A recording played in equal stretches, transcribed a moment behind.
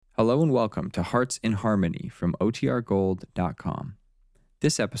Hello and welcome to Hearts in Harmony from OTRGold.com.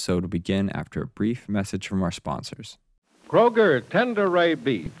 This episode will begin after a brief message from our sponsors. Kroger Tender Ray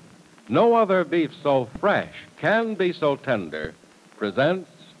Beef, no other beef so fresh can be so tender, presents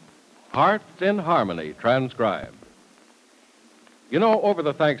Hearts in Harmony, transcribed. You know, over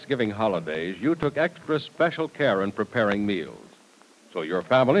the Thanksgiving holidays, you took extra special care in preparing meals. So your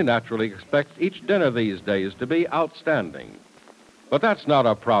family naturally expects each dinner these days to be outstanding. But that's not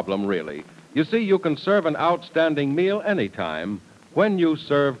a problem, really. You see, you can serve an outstanding meal anytime when you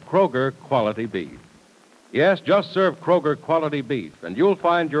serve Kroger quality beef. Yes, just serve Kroger quality beef, and you'll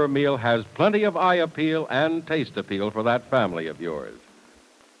find your meal has plenty of eye appeal and taste appeal for that family of yours.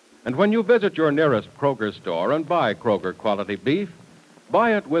 And when you visit your nearest Kroger store and buy Kroger quality beef,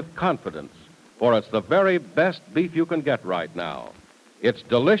 buy it with confidence, for it's the very best beef you can get right now. It's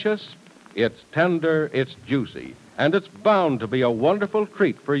delicious, it's tender, it's juicy, and it's bound to be a wonderful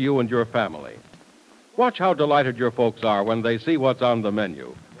treat for you and your family. Watch how delighted your folks are when they see what's on the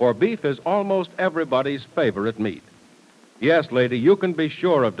menu, for beef is almost everybody's favorite meat. Yes, lady, you can be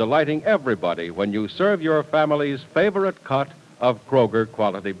sure of delighting everybody when you serve your family's favorite cut of Kroger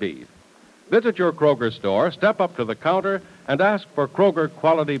quality beef. Visit your Kroger store, step up to the counter, and ask for Kroger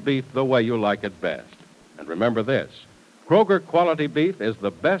quality beef the way you like it best. And remember this, Kroger quality beef is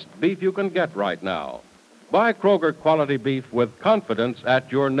the best beef you can get right now. Buy Kroger quality beef with confidence at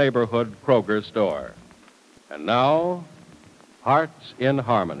your neighborhood Kroger store. And now, Hearts in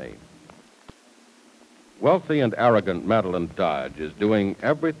Harmony. Wealthy and arrogant Madeline Dodge is doing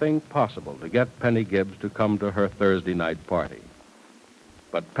everything possible to get Penny Gibbs to come to her Thursday night party.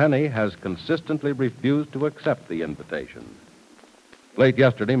 But Penny has consistently refused to accept the invitation. Late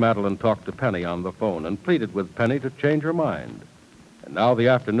yesterday, Madeline talked to Penny on the phone and pleaded with Penny to change her mind. And now, the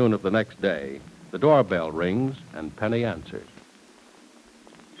afternoon of the next day, the doorbell rings and Penny answers.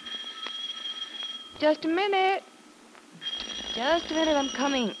 Just a minute. I'm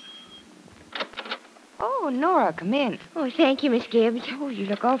coming. Oh, Nora, come in. Oh, thank you, Miss Gibbs. Oh, you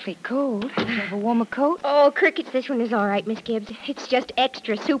look awfully cold. Do you have a warmer coat? Oh, crickets, this one is all right, Miss Gibbs. It's just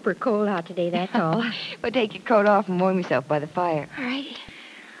extra super cold out today, that's all. Well, take your coat off and warm yourself by the fire. All right.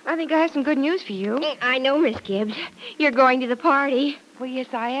 I think I have some good news for you. I know, Miss Gibbs. You're going to the party. Well,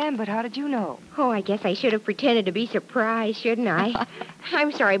 yes, I am, but how did you know? Oh, I guess I should have pretended to be surprised, shouldn't I?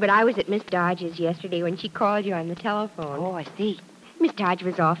 I'm sorry, but I was at Miss Dodge's yesterday when she called you on the telephone. Oh, I see. Miss Dodge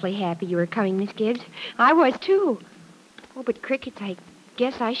was awfully happy you were coming, Miss Gibbs. I was, too. Oh, but crickets, I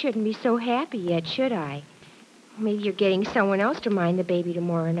guess I shouldn't be so happy yet, should I? Maybe you're getting someone else to mind the baby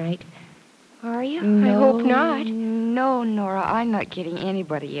tomorrow night. Are you? No, I hope not. No, Nora, I'm not kidding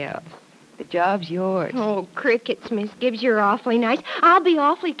anybody else. The job's yours. Oh, crickets, Miss Gibbs, you're awfully nice. I'll be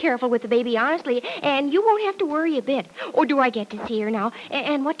awfully careful with the baby, honestly, and you won't have to worry a bit. Or do I get to see her now?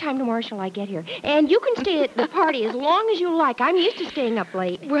 And what time tomorrow shall I get here? And you can stay at the party as long as you like. I'm used to staying up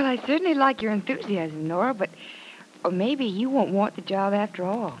late. Well, I certainly like your enthusiasm, Nora, but or maybe you won't want the job after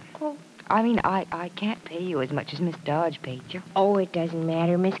all. Oh. I mean, I can't pay you as much as Miss Dodge paid you. Oh, it doesn't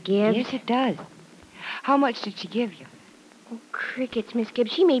matter, Miss Gibbs. Yes, it does. How much did she give you? Oh, crickets, Miss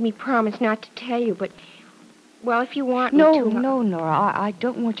Gibbs. She made me promise not to tell you, but, well, if you want me No, to... No, Nora. I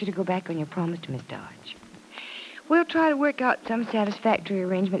don't want you to go back on your promise to Miss Dodge. We'll try to work out some satisfactory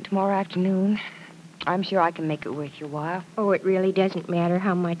arrangement tomorrow afternoon. I'm sure I can make it worth your while. Oh, it really doesn't matter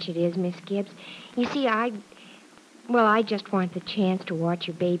how much it is, Miss Gibbs. You see, I just want the chance to watch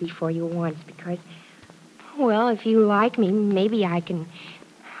your baby for you once because, well, if you like me, maybe I can...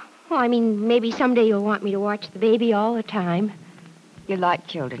 Well, I mean, maybe someday you'll want me to watch the baby all the time. You like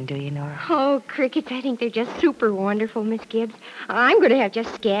children, do you, Nora? Oh, crickets, I think they're just super wonderful, Miss Gibbs. I'm going to have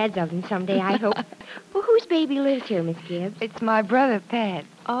just scads of them someday, I hope. Well, whose baby lives here, Miss Gibbs? It's my brother, Pat.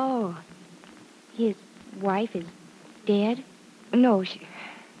 Oh, his wife is dead? No,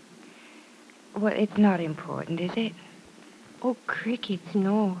 Well, it's not important, is it? Oh, crickets,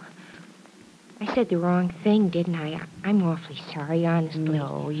 no. I said the wrong thing, didn't I? I'm awfully sorry, honestly.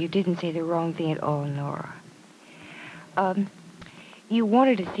 No, you didn't say the wrong thing at all, Nora. You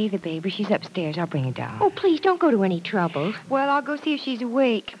wanted to see the baby. She's upstairs. I'll bring her down. Oh, please, don't go to any trouble. Well, I'll go see if she's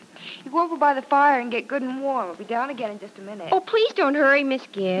awake. You go over by the fire and get good and warm. I'll be down again in just a minute. Oh, please don't hurry, Miss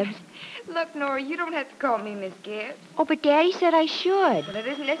Gibbs. Look, Nora, you don't have to call me Miss Gibbs. Oh, but Daddy said I should. But it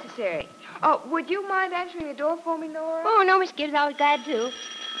isn't necessary. Oh, would you mind answering the door for me, Nora? Oh, no, Miss Gibbs, I was glad to.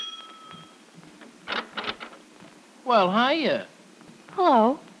 Well, hiya.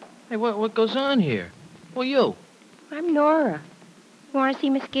 Hello. Hey, what goes on here? Who are you? I'm Nora. You want to see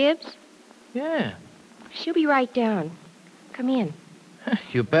Miss Gibbs? Yeah. She'll be right down. Come in.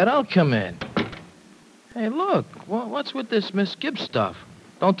 You bet I'll come in. Hey, look, what's with this Miss Gibbs stuff?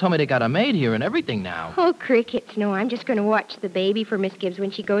 Don't tell me they got a maid here and everything now. Oh, crickets. No, I'm just going to watch the baby for Miss Gibbs when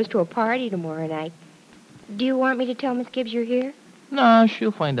she goes to a party tomorrow night. Do you want me to tell Miss Gibbs you're here? No,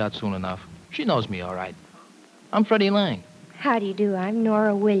 she'll find out soon enough. She knows me all right. I'm Freddie Lang. How do you do? I'm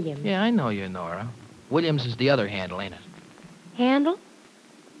Nora Williams. Yeah, I know you're Nora. Williams is the other handle, ain't it? Handle?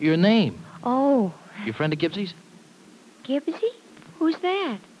 Your name. Oh, You friend of Gibbsy's? Gibbsy? Who's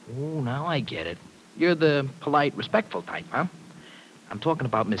that? Oh, now I get it. You're the polite, respectful type, huh? I'm talking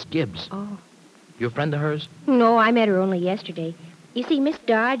about Miss Gibbs. Oh. You a friend of hers? No, I met her only yesterday. You see, Miss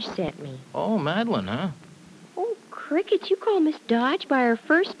Dodge sent me. Oh, Madeline, huh? Oh, crickets, you call Miss Dodge by her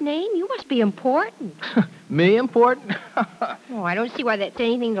first name? You must be important. Me important? Oh, I don't see why that's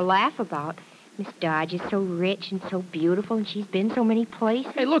anything to laugh about. Miss Dodge is so rich and so beautiful, and she's been so many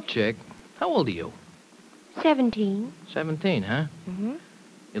places. Hey, look, chick. How old are you? 17. 17, huh? Mm-hmm.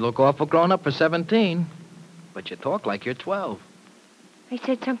 You look awful grown up for 17, but you talk like you're 12. I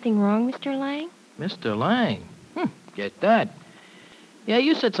said something wrong, Mr. Lang? Mr. Lang? Get that. Yeah,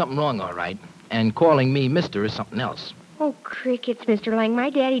 you said something wrong, all right. And calling me mister is something else. Oh, crickets, Mr. Lang. My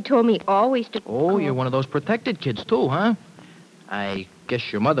daddy told me always to Oh, you're one of those protected kids, too, huh? I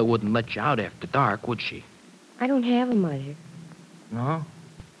guess your mother wouldn't let you out after dark, would she? I don't have a mother. No?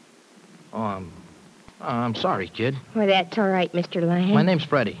 Oh, I'm sorry, kid. Well, that's all right, Mr. Lang. My name's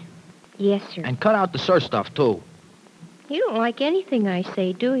Freddie. Yes, sir. And cut out the sir stuff, too. You don't like anything I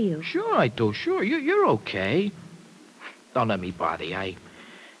say, do you? Sure I do, sure. You're okay. Don't let me bother you.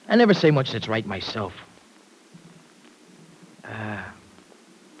 I never say much that's right myself.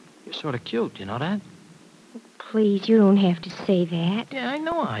 You're sort of cute, you know that? Please, you don't have to say that. Yeah, I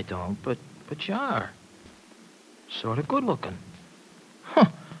know I don't, but you are. Sort of good looking. Huh.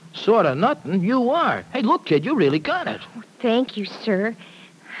 Sort of nothing. You are. Hey, look, kid, you really got it. Thank you, sir.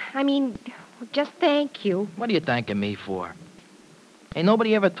 I mean, just thank you. What are you thanking me for? Ain't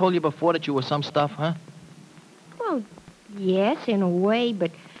nobody ever told you before that you were some stuff, huh? Well, yes, in a way,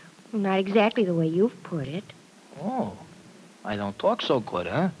 but not exactly the way you've put it. Oh, I don't talk so good,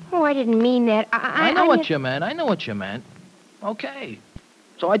 huh? Oh, I didn't mean that. I know what you meant. I know what you meant. Okay.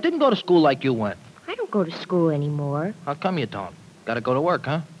 So I didn't go to school like you went. I don't go to school anymore. How come you don't? Gotta go to work,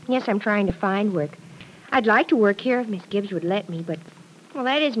 huh? Yes, I'm trying to find work. I'd like to work here if Miss Gibbs would let me, but, well,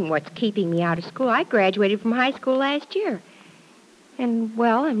 that isn't what's keeping me out of school. I graduated from high school last year. And,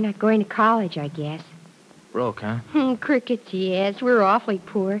 well, I'm not going to college, I guess. Broke, huh? Crickets, yes. We're awfully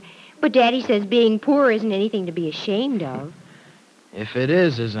poor. But Daddy says being poor isn't anything to be ashamed of. If it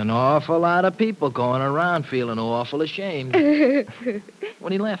is, there's an awful lot of people going around feeling awful ashamed.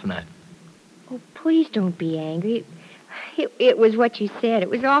 What are you laughing at? Oh, please don't be angry. It was what you said. It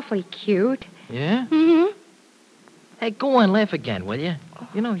was awfully cute. Yeah? Mm-hmm. Hey, go on, laugh again, will you?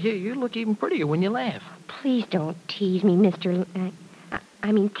 You know, you look even prettier when you laugh. Please don't tease me, Mr.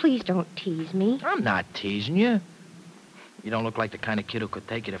 I mean, please don't tease me. I'm not teasing you. You don't look like the kind of kid who could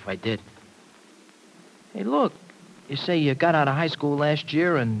take it if I did. Hey, look. You say you got out of high school last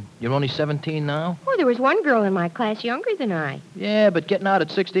year and you're only 17 now? Oh, there was one girl in my class younger than I. Yeah, but getting out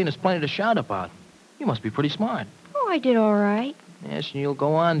at 16 is plenty to shout about. You must be pretty smart. Oh, I did all right. Yes, and you'll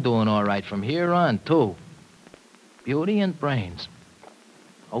go on doing all right from here on, too. Beauty and brains.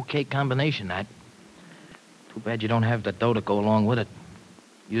 Okay combination, that. Too bad you don't have the dough to go along with it.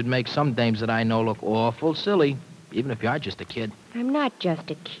 You'd make some dames that I know look awful silly, even if you are just a kid. I'm not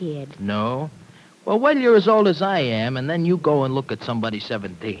just a kid. No? Well, wait till you're as old as I am, and then you go and look at somebody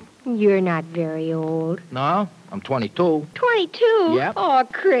 17. You're not very old. No? I'm 22. 22? Yep. Oh,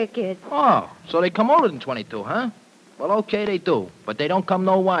 cricket. Oh, so they come older than 22, huh? Well, okay, they do, but they don't come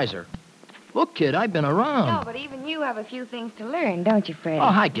no wiser. Look, kid, I've been around. No, but even you have a few things to learn, don't you, Freddie?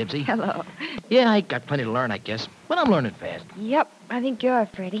 Oh, hi, Gibbsy. Hello. Yeah, I got plenty to learn, I guess, but I'm learning fast. Yep, I think you are,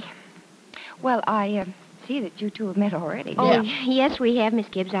 Freddie. Well, I see that you two have met already. Oh, Yeah. yes, we have, Miss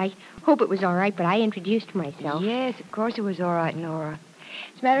Gibbs. I hope it was all right, but I introduced myself. Yes, of course it was all right, Nora.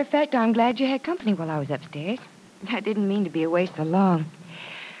 As a matter of fact, I'm glad you had company while I was upstairs. I didn't mean to be away so long.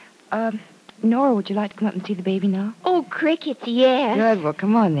 Nora, would you like to come up and see the baby now? Oh, crickets, yes. Good, well,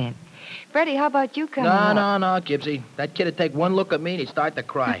 come on then. Freddie, how about you coming up? No, Gibbsy. That kid'd take one look at me and he'd start to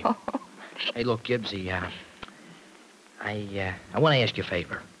cry. Hey, look, Gibbsy, I want to ask you a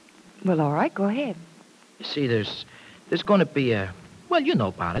favor. Well, all right, go ahead. You see, there's going to be well, you know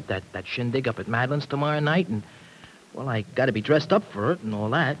about it, that shindig up at Madeline's tomorrow night, and, well, I got to be dressed up for it and all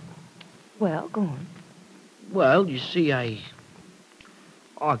that. Well, go on. Well, you see,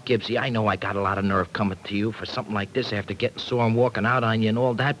 Oh, Gibbsy, I know I got a lot of nerve coming to you for something like this after getting sore and walking out on you and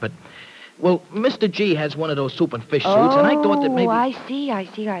all that, but, well, Mr. G has one of those soup and fish suits, and I thought that maybe... Oh,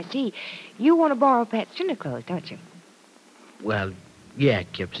 I see. You want to borrow Pat's dinner clothes, don't you? Well, Yeah,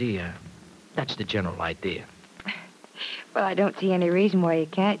 Gibbsy, that's the general idea. Well, I don't see any reason why you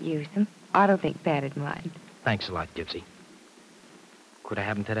can't use them. I don't think Pat'd mind. Thanks a lot, Gibbsy. Could I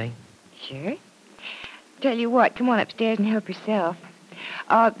have him today? Sure. Tell you what, come on upstairs and help yourself.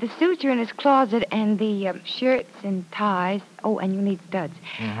 The suits are in his closet, and the shirts and ties. Oh, and you need studs.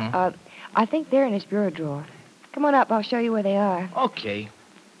 Mm-hmm. I think they're in his bureau drawer. Come on up. I'll show you where they are. Okay.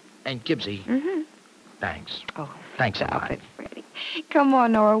 And Gibbsy, Mm-hmm. thanks. Oh, Thanks a stop lot. it, Freddie. Come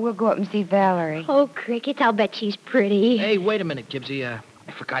on, Nora. We'll go up and see Valerie. Oh, crickets, I'll bet she's pretty. Hey, wait a minute, Gibbsy.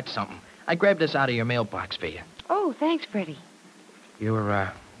 I forgot something. I grabbed this out of your mailbox for you. Oh, thanks, Freddie.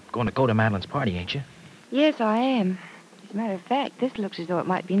 You're, going to go to Madeline's party, ain't you? Yes, I am. As a matter of fact, this looks as though it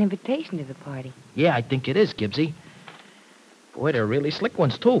might be an invitation to the party. Yeah, I think it is, Gibbsy. Boy, they're really slick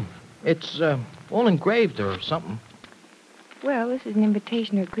ones, too. It's, all engraved or something. Well, this is an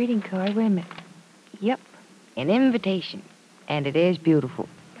invitation or greeting card. Wait a minute. Yep, an invitation. And it is beautiful.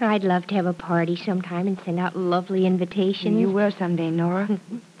 I'd love to have a party sometime and send out lovely invitations. You will someday, Nora.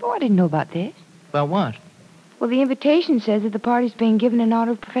 Oh, I didn't know about this. About what? Well, the invitation says that the party's being given in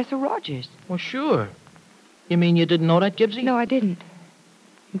honor of Professor Rogers. Well, sure. You mean you didn't know that, Gibbsy? No, I didn't.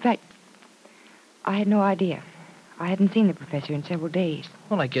 In fact, I had no idea. I hadn't seen the professor in several days.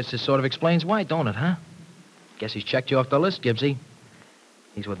 Well, I guess this sort of explains why, don't it, huh? Guess he's checked you off the list, Gibbsy.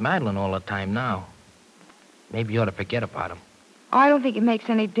 He's with Madeline all the time now. Maybe you ought to forget about him. I don't think it makes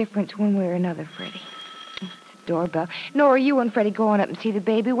any difference one way or another, Freddie. It's the doorbell. Nora, you and Freddie go on up and see the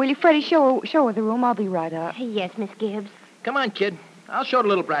baby, will you? Freddie, show her the room. I'll be right up. Yes, Miss Gibbs. Come on, kid. I'll show the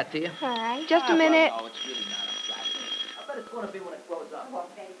little brat to you. All right. Just a minute. No, it's really not a flat. I bet it's going to be when it grows up.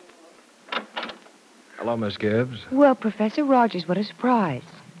 Hello, Miss Gibbs. Well, Professor Rogers, what a surprise.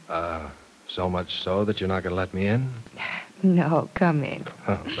 So much so that you're not going to let me in? No, come in.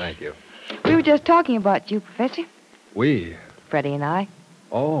 Oh, thank you. We were just talking about you, Professor. We? Freddie and I.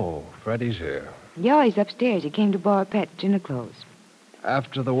 Oh, Freddie's here. Yeah, he's upstairs. He came to borrow Pat's dinner clothes.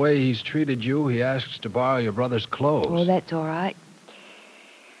 After the way he's treated you, he asks to borrow your brother's clothes. Oh, that's all right.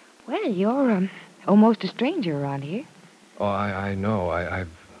 Well, you're almost a stranger around here. Oh, I know. I've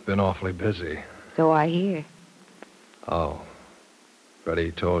been awfully busy. So I hear. Oh.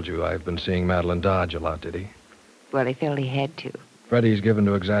 Freddie told you I've been seeing Madeline Dodge a lot, did he? Well, he felt he had to. Freddie's given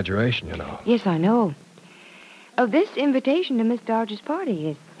to exaggeration, you know. Yes, I know. Oh, this invitation to Miss Dodge's party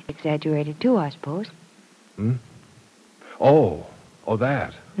is exaggerated, too, I suppose. Hmm? Oh,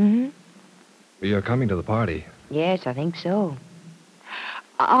 that. Mm-hmm. You're coming to the party. Yes, I think so.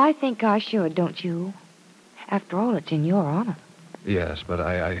 I think I should, don't you? After all, it's in your honor. Yes, but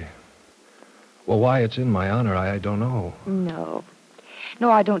Well, why it's in my honor, I don't know. No. No,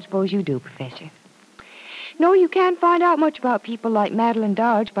 I don't suppose you do, Professor. No, you can't find out much about people like Madeline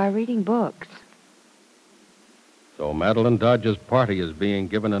Dodge by reading books. So Madeline Dodge's party is being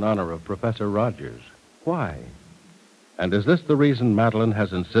given in honor of Professor Rogers. Why? And is this the reason Madeline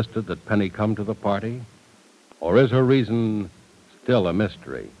has insisted that Penny come to the party? Or is her reason still a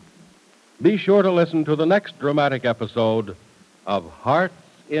mystery? Be sure to listen to the next dramatic episode of Hearts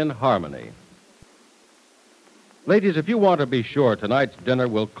in Harmony. Ladies, if you want to be sure tonight's dinner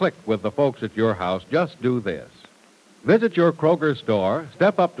will click with the folks at your house, just do this. Visit your Kroger store,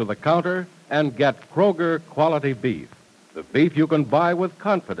 step up to the counter, and get Kroger quality beef. The beef you can buy with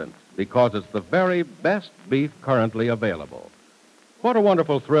confidence because it's the very best beef currently available. What a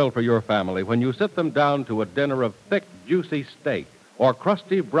wonderful thrill for your family when you sit them down to a dinner of thick, juicy steak or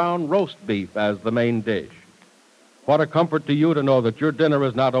crusty brown roast beef as the main dish. What a comfort to you to know that your dinner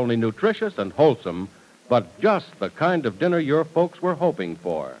is not only nutritious and wholesome, but just the kind of dinner your folks were hoping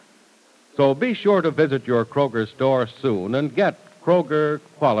for. So be sure to visit your Kroger store soon and get Kroger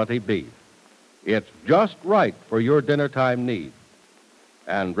quality beef. It's just right for your dinner time needs.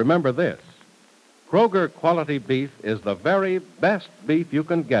 And remember this, Kroger quality beef is the very best beef you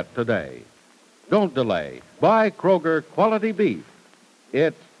can get today. Don't delay. Buy Kroger quality beef.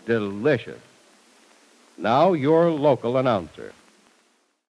 It's delicious. Now, your local announcer.